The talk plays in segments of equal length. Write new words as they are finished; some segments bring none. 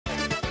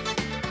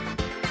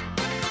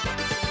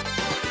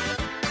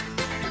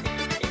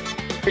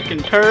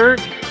Freaking turd.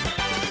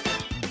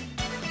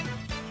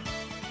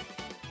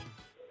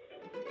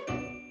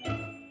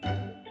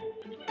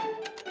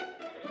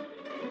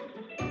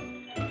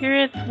 Here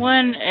is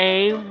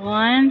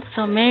 1A1,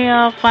 so maybe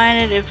I'll find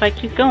it if I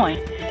keep going.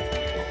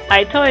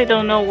 I totally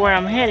don't know where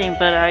I'm heading,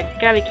 but I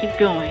gotta keep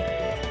going.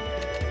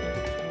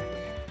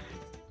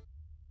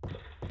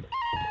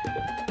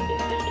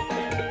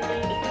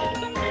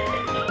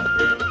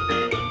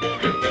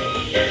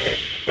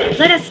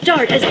 Let us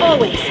start as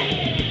always.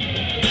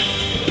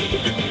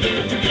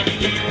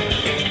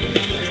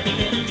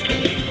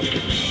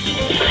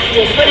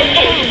 We'll put an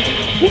end.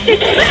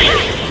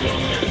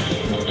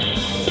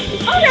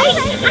 Alright,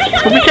 I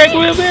got it! Check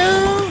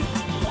wheelbarrow!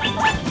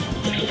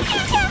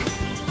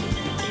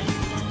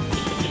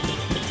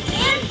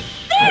 And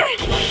there!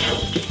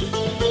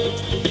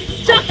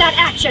 Stop that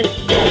action!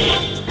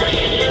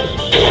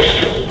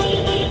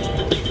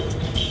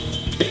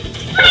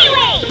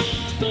 Highway!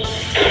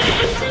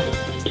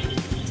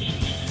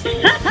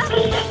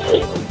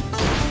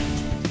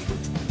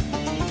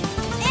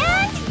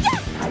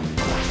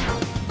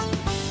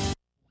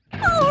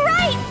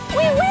 Alright,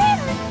 we win!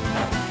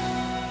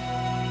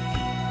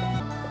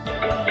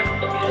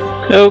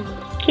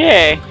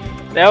 Okay,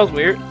 that was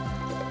weird.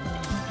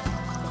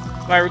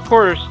 My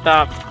recorder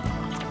stopped.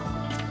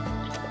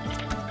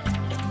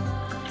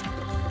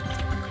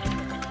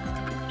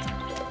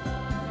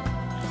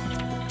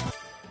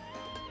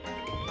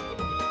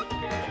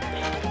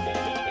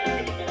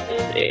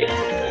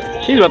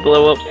 She's about to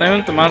level up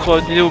soon, so might as well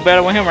do a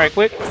battle with him right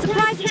quick.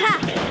 Surprise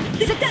attack!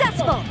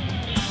 Successful!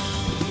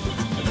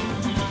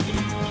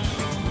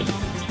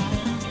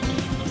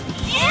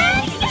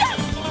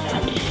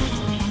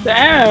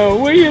 Ow,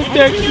 where you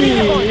attack me?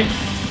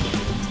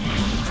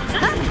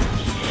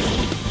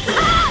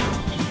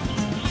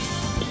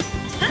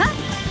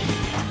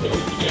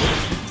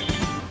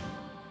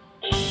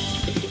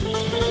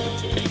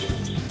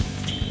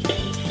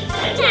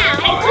 Now,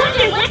 I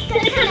wonder what's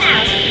gonna come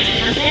out.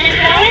 I'm gonna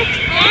throw it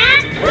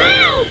and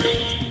throw!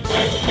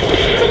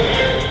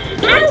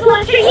 I'll go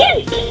after you!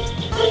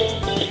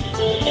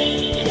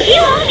 You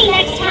owe me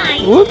next time!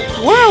 Whoop,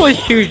 why always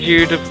choose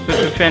you to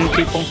defend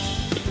people?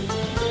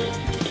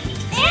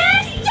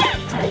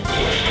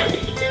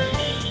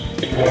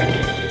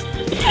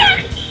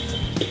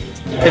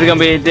 It's gonna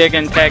be a dick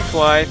and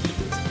text-wise.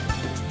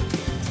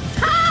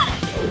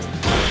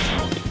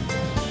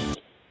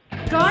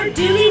 Guard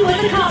duty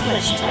was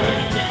accomplished.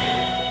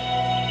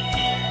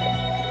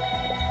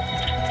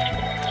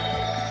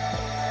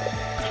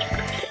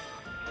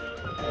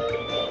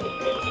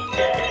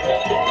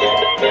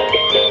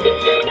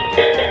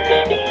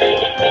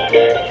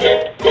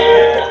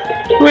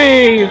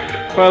 Whee!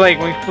 Or like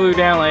we flew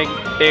down like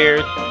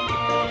stairs.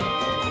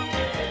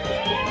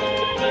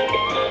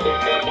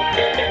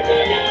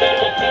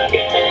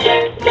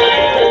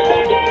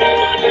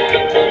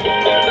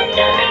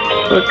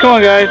 So come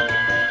on guys,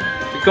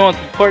 we're going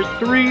to part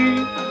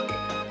 3.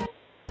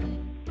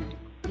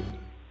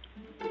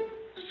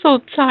 So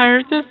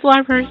tired, this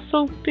library is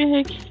so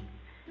big.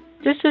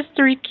 This is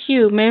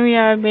 3Q, maybe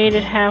I made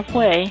it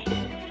halfway.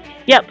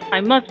 Yep,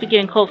 I must be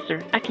getting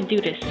closer, I can do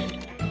this.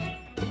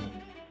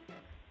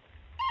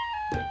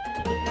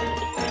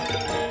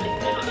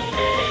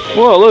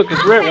 Whoa, look,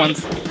 it's red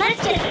ones.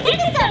 Let's just get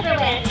this over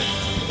with.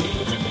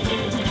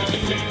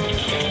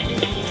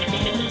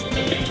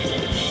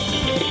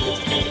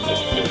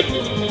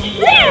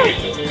 There!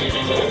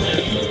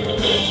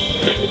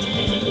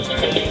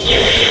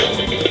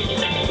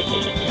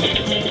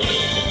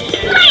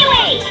 My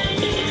way!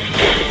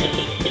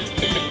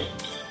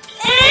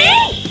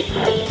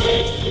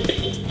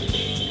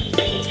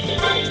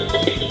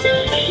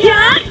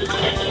 Yeah!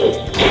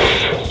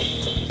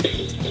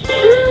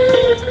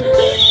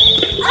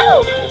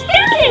 Oh,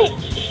 found it!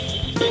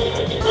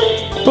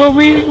 Well,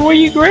 where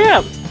you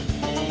grab?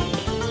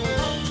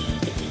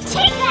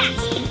 Take that!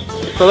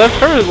 So that's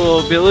her little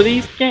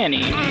ability,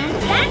 scanning. And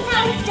that's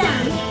how it's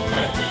done.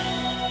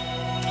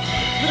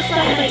 Looks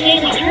like my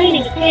daily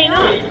training's paying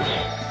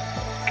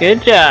off.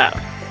 Good job.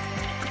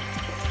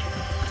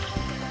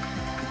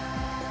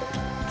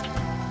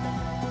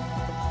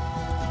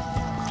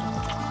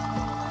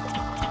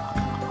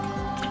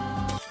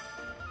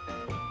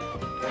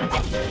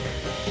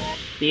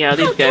 See how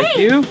these guys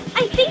do?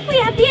 I think we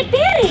have the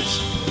advantage.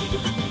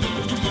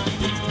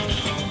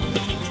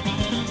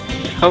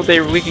 Hope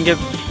we can get.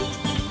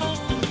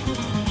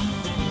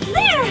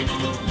 There!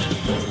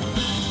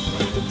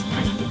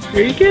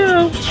 Here you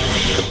go.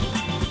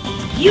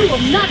 You will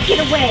not get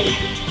away.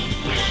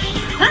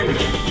 Huh?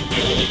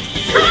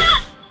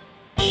 Ah!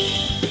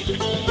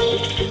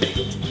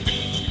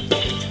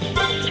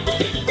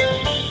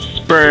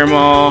 Spray 'em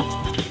all.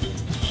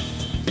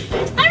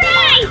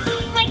 Arise,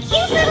 my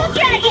cute little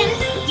dragon!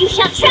 You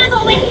shall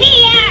travel with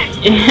the air!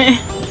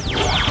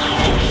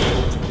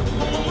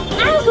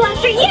 I'll go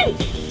after you!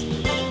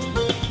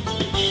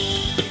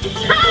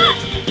 Ha!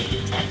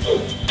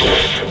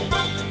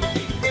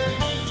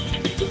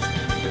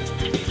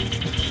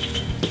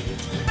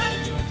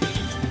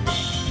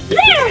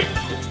 There!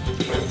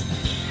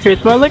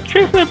 Here's my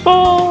electricity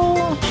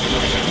ball!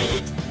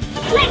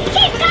 Let's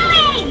keep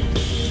going!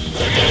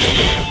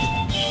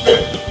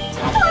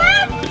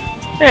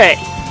 Hey,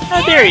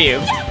 how dare you?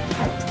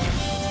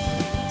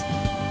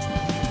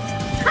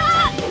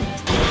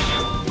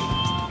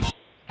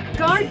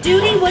 Guard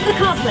duty was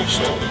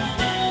accomplished.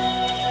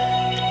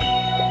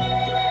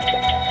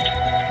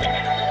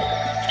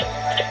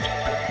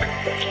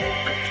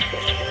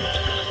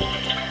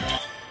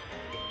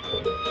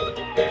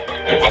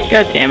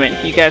 God damn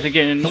it, you guys are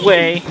getting in the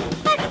way.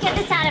 Let's get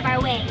this out of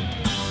our way.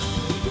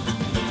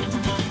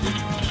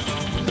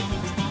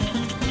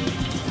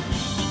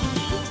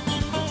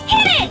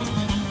 Hit it!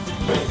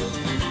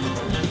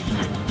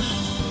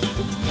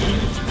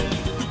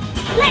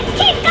 Let's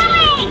keep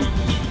going!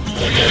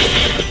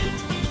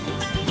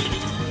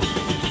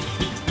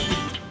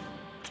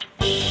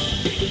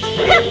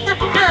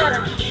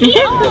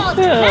 Behold!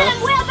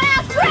 Madam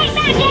Wilbow's great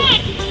magic!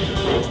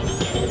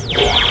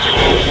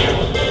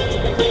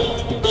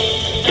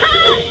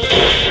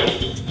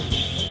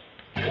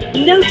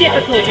 No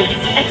difficulty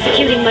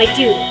executing my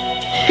duty.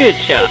 Good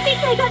job. I think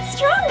I got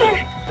stronger.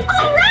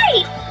 All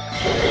right.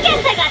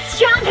 Guess I got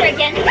stronger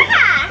again.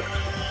 Ha!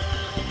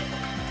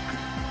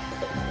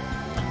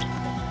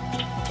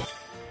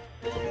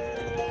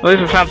 At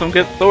least we found some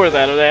good swords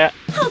out of that.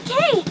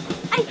 Okay,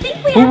 I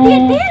think we have the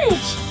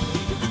advantage.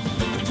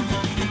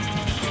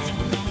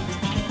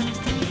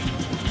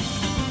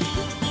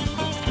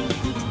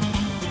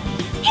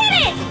 Hit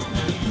it!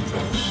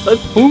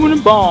 Let's boom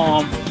and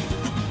bomb.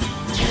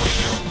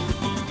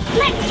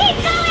 Let's keep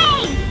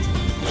going!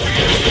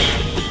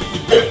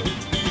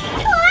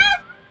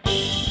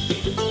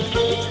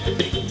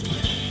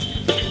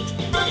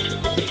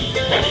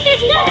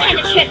 There's no kind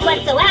of trick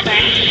whatsoever.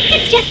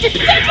 It's just a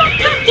simple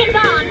pumpkin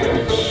bomb.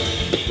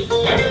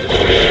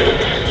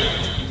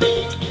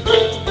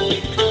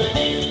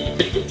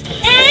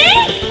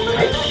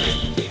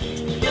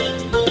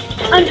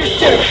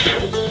 Understood.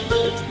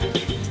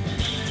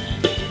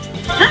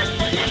 Huh?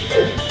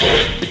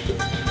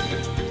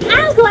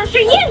 I'll go after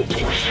you.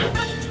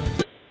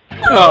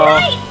 All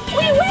right,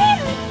 we win.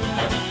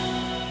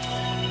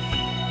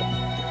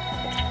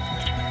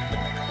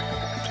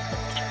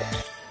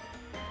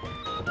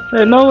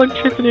 There's no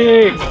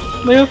electricity.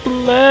 Leave us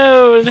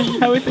alone.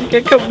 How we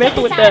can come mess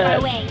with that?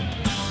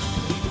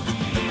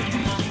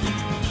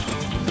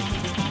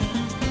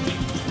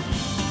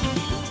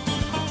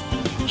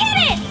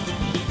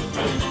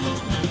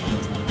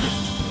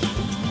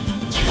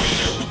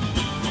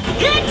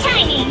 Good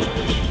timing!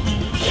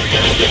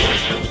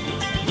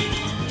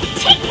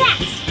 Take that!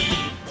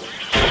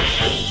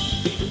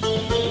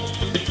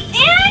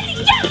 And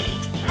go!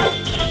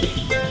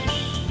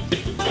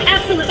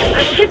 Absolutely, I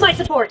will give my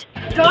support.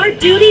 Guard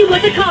duty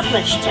was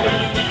accomplished.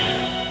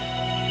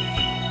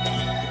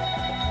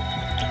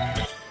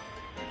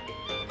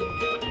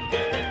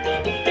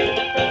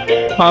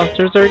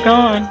 Monsters are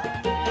gone.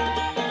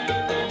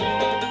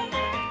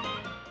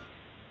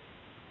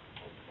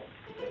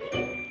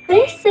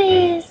 This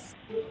is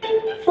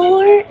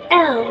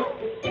 4L.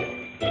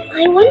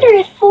 I wonder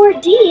if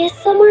 4D is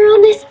somewhere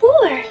on this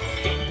floor.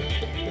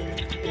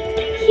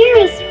 Here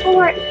is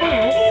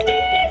 4S.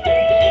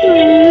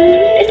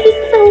 This is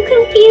so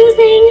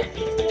confusing.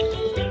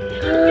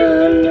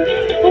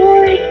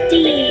 4D.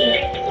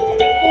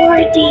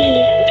 4D.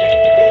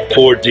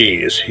 4D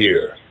is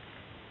here.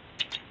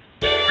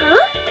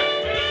 Huh?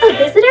 A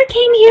visitor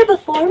came here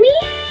before me?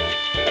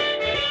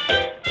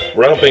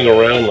 Romping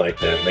around like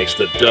that makes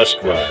the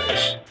dust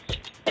rise.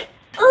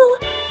 Oh,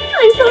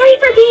 I'm sorry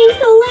for being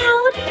so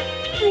loud.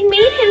 I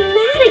made him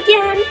mad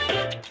again.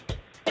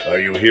 Are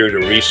you here to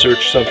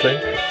research something?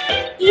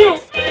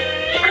 Yes,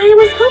 I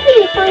was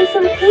hoping to find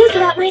some clues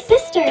about my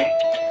sister.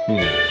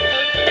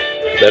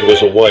 That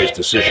was a wise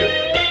decision.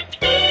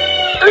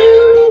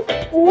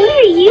 What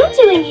are you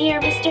doing here,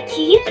 Mr.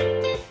 Keith?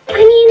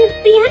 I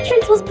mean, the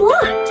entrance was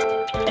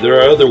blocked. There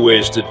are other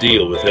ways to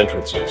deal with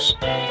entrances.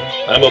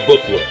 I'm a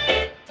bookworm.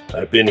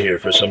 I've been here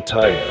for some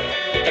time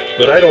now.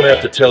 But I don't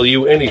have to tell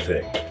you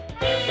anything.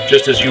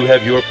 Just as you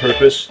have your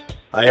purpose,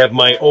 I have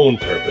my own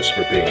purpose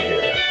for being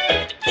here.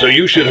 So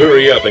you should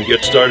hurry up and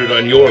get started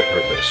on your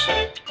purpose.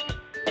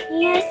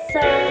 Yes,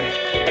 sir.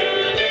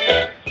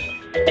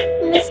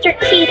 Mr.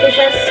 Keith is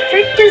as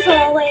strict as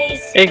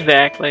always.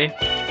 Exactly.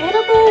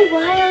 Edible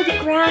Wild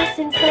Grass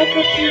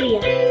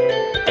Encyclopedia.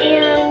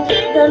 And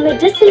the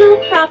medicinal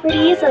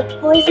properties of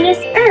poisonous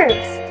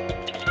herbs.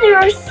 There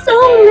are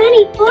so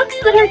many books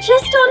that are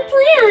just on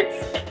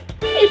plants.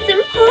 It's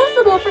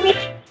impossible for me.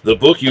 The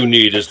book you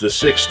need is the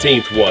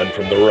 16th one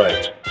from the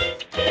right.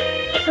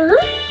 Huh?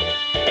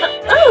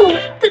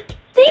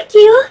 Thank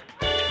you.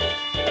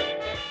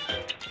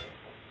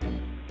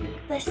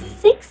 The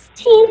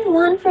 16th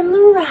one from the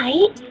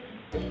right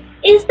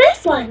is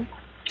this one.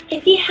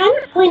 If you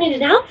hadn't pointed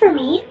it out for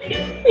me,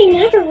 I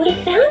never would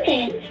have found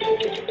it.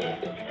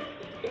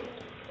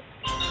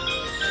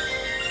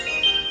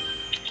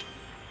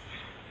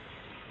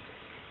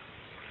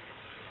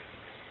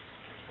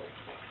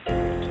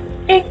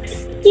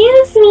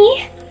 Excuse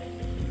me.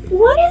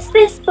 What is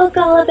this book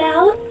all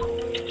about?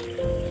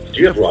 Do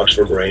you have rocks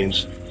for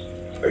brains?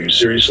 Are you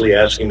seriously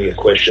asking me a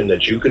question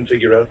that you can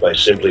figure out by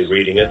simply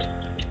reading it?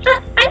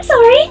 I'm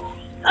sorry.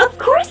 Of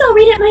course I'll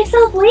read it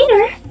myself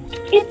later.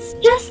 It's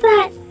just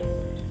that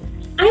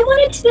I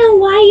wanted to know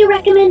why you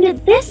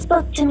recommended this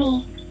book to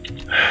me.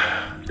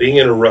 Being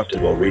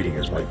interrupted while reading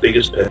is my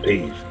biggest pet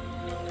peeve.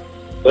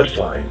 But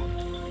fine.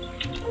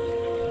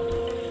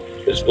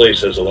 This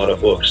place has a lot of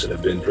books that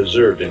have been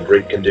preserved in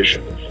great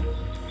condition.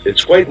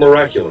 It's quite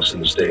miraculous in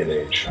this day and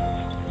age.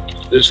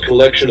 This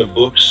collection of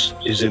books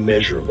is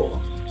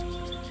immeasurable.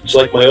 It's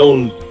like my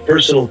own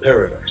personal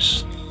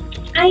paradise.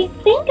 I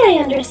think I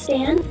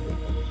understand.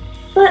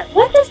 But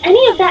what does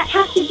any of that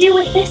have to do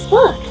with this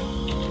book?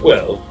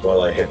 Well,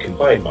 while I had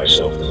confined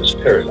myself to this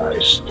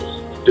paradise,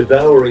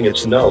 devouring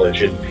its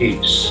knowledge in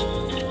peace,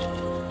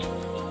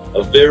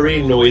 a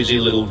very noisy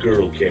little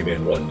girl came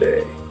in one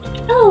day.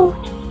 Oh,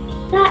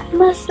 that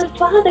must have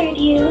bothered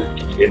you.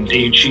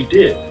 Indeed she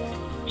did.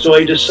 So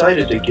I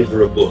decided to give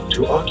her a book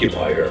to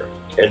occupy her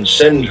and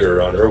send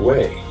her on her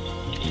way.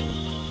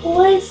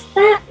 Was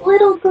that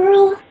little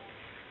girl...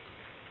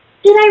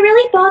 Did I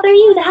really bother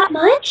you that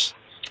much?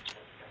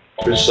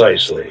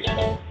 Precisely.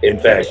 In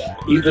fact,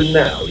 even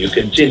now you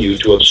continue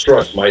to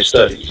obstruct my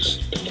studies.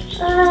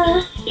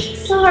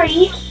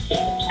 Sorry.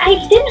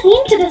 I didn't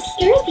mean to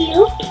disturb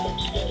you.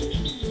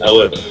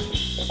 However,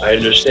 I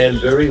understand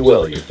very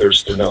well your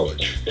thirst for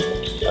knowledge.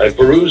 I've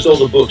perused all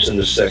the books in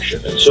this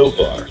section, and so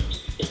far,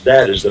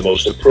 that is the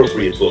most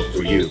appropriate book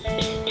for you.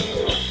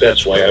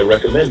 That's why I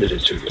recommended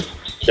it to you.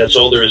 That's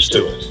all there is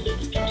to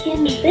it.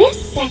 In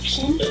this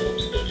section,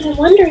 I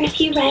wonder if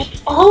you read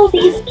all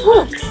these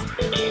books.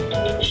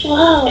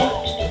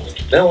 Whoa.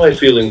 Now I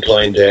feel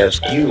inclined to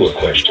ask you a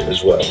question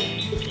as well.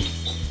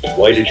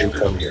 Why did you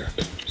come here?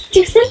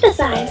 To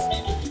synthesize.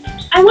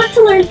 I want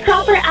to learn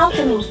proper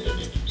alchemy.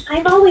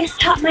 I've always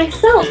taught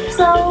myself,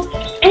 so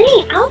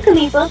any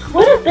alchemy book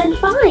would have been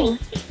fine.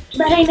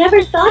 But I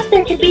never thought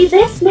there could be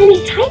this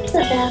many types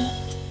of them.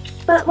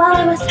 But while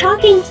I was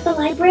talking to the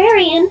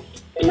librarian,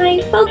 my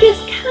focus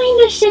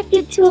kinda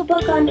shifted to a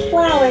book on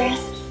flowers.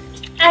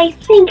 I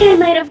think I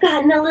might have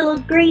gotten a little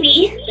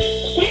greedy.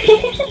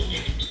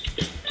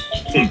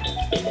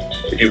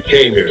 If you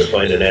came here to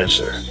find an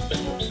answer,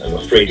 I'm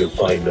afraid you'll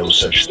find no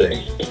such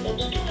thing.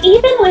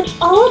 Even with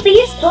all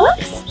these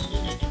books?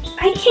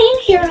 I came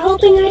here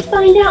hoping I'd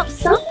find out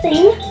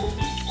something.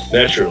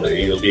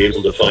 Naturally, you'll be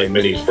able to find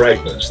many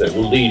fragments that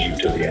will lead you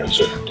to the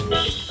answer.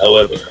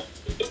 However,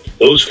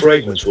 those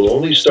fragments will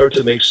only start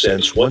to make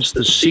sense once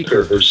the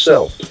seeker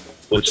herself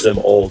puts them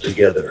all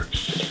together.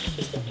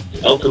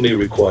 Alchemy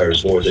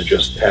requires more than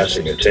just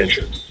passing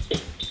attention.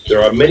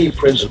 There are many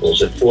principles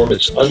that form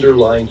its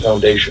underlying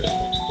foundation.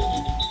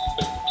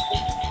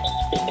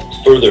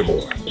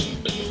 Furthermore,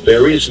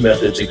 various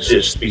methods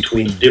exist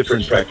between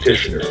different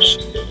practitioners,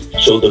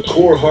 so the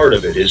core heart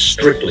of it is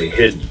strictly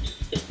hidden.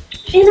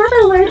 In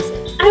other words,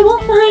 I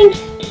won't find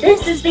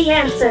this is the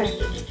answer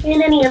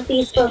in any of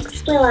these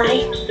books, will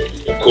I?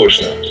 Of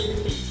course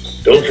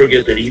not. Don't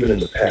forget that even in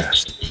the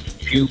past,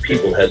 few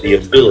people had the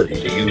ability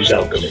to use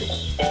alchemy.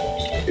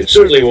 It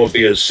certainly won't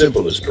be as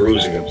simple as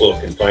perusing a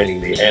book and finding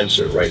the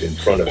answer right in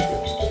front of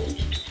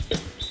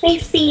you. I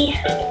see.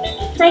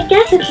 I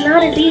guess it's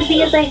not as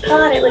easy as I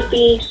thought it would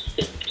be.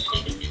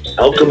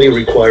 Alchemy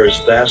requires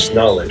vast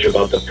knowledge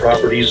about the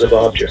properties of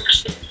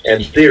objects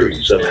and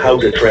theories of how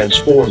to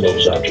transform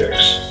those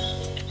objects,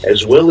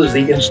 as well as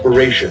the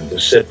inspiration to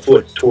set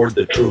foot toward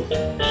the truth.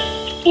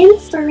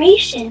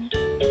 Inspiration?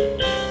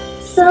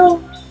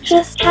 So,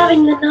 just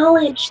having the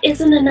knowledge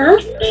isn't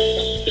enough?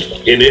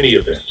 In any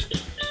event,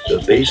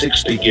 the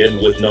basics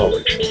begin with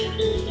knowledge,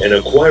 and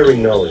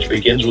acquiring knowledge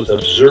begins with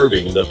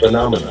observing the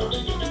phenomena.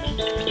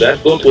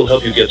 That book will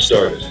help you get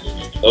started.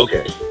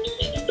 Okay,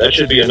 that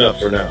should be enough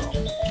for now.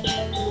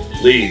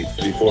 Leave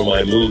before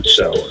my mood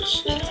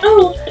sours.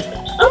 Oh,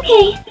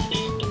 okay.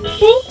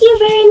 Thank you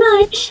very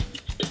much.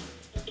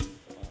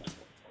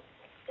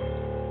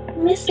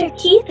 Mr.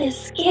 Keith is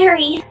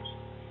scary,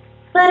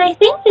 but I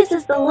think this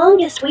is the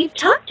longest we've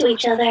talked to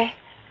each other.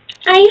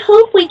 I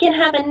hope we can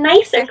have a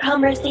nicer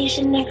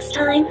conversation next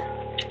time.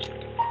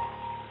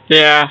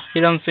 Yeah, he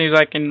doesn't seem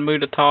like in the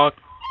mood to talk.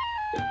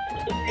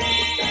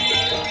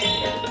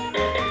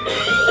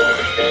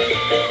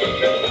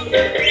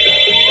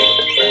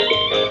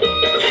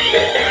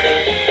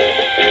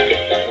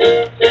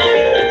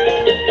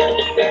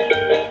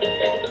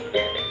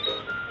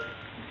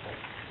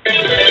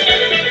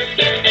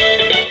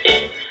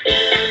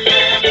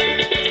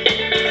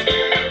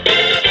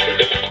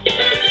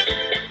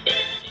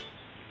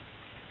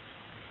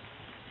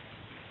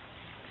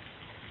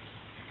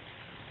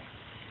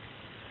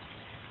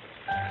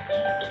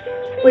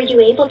 Were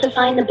you able to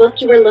find the book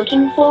you were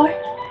looking for?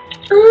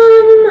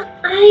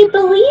 I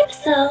believe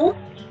so.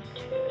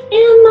 Am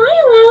I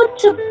allowed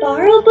to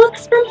borrow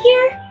books from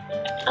here?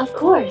 Of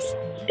course.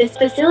 This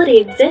facility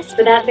exists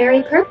for that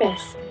very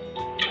purpose.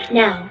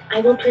 Now,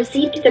 I will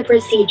proceed to the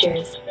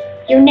procedures.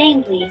 Your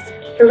name, please,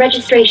 for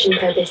registration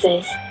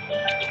purposes.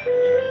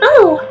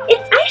 Oh,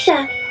 it's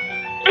Ayesha.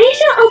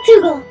 Ayesha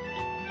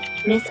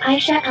Miss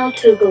Aisha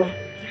Al-Tugul,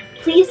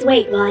 please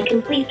wait while I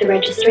complete the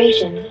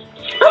registration.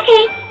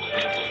 Okay.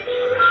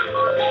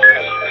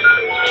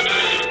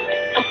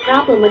 A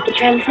problem with the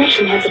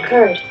transmission has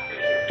occurred,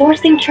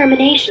 forcing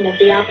termination of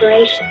the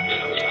operation.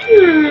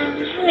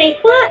 I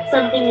thought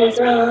something was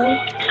wrong.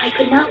 I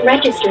could not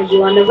register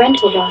you on the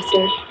rental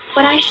roster,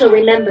 but I shall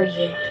remember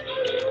you.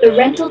 The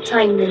rental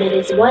time limit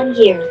is 1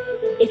 year.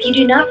 If you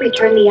do not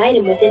return the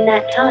item within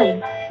that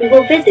time, we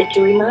will visit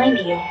to remind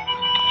you.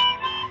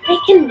 I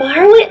can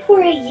borrow it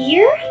for a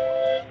year?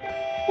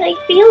 I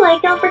feel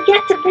like I'll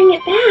forget to bring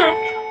it back.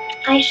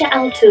 Aisha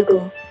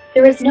Al-Tugul,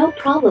 there is no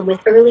problem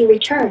with early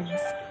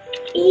returns.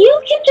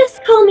 You can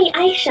just call me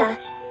Aisha.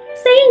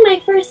 Saying my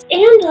first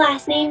and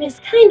last name is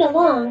kinda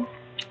long.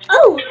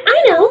 Oh,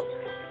 I know.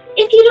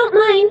 If you don't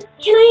mind,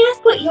 can I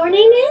ask what your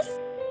name is?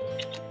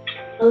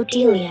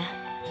 Odelia.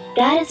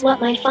 That is what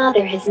my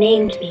father has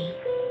named me.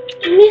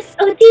 Miss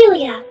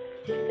Odelia.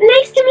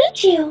 Nice to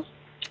meet you.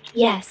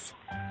 Yes.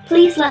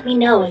 Please let me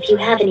know if you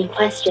have any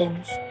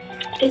questions.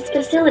 This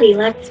facility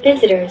lacks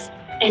visitors,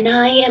 and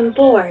I am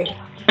bored.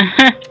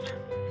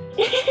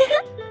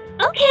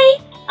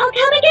 Okay, I'll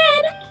come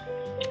again.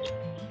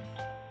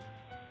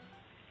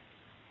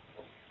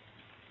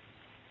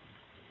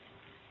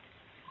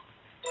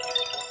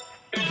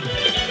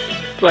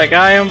 It's like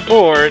I am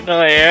bored.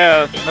 Oh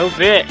yeah, no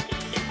bit.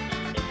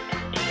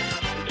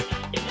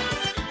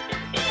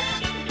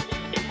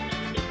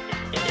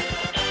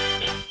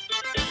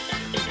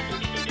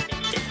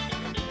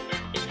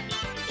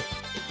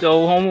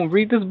 Go home and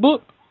read this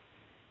book.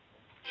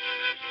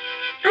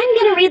 I'm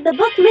gonna read the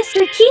book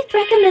Mr. Keith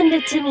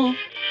recommended to me.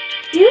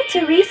 Due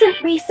to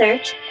recent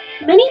research,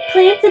 many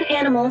plants and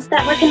animals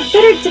that were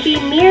considered to be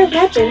mere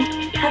legend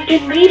have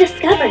been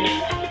rediscovered.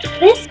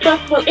 This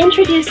book will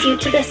introduce you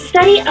to the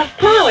study of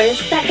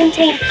flowers that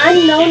contain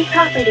unknown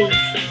properties.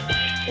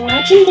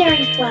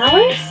 Legendary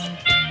flowers?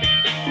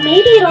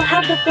 Maybe it'll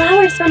have the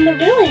flowers from the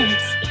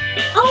ruins.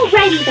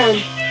 Alrighty then,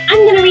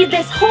 I'm gonna read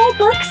this whole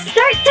book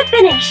start to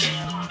finish.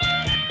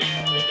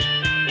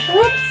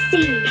 Let's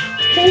see,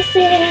 this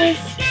is...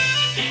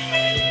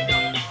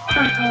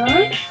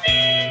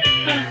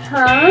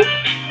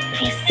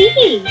 I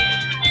see.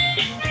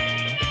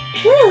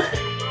 Whew,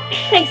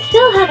 I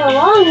still have a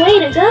long way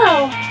to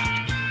go.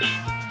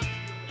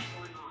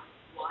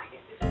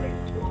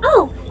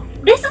 Oh,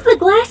 this is the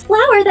glass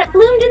flower that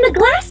bloomed in the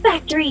glass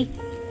factory.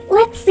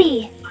 Let's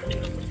see.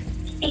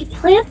 A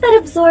plant that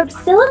absorbs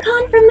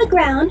silicon from the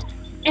ground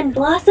and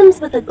blossoms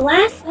with a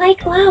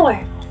glass-like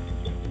flower.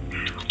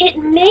 It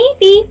may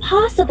be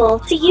possible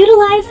to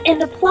utilize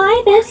and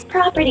apply this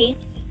property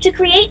to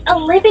create a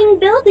living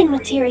building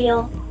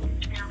material.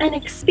 An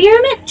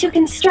experiment to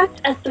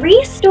construct a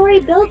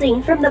 3-story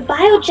building from the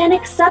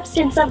biogenic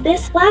substance of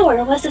this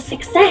flower was a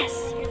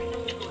success.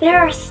 There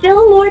are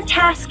still more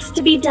tasks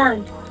to be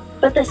done,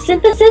 but the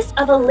synthesis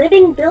of a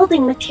living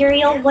building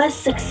material was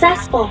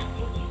successful.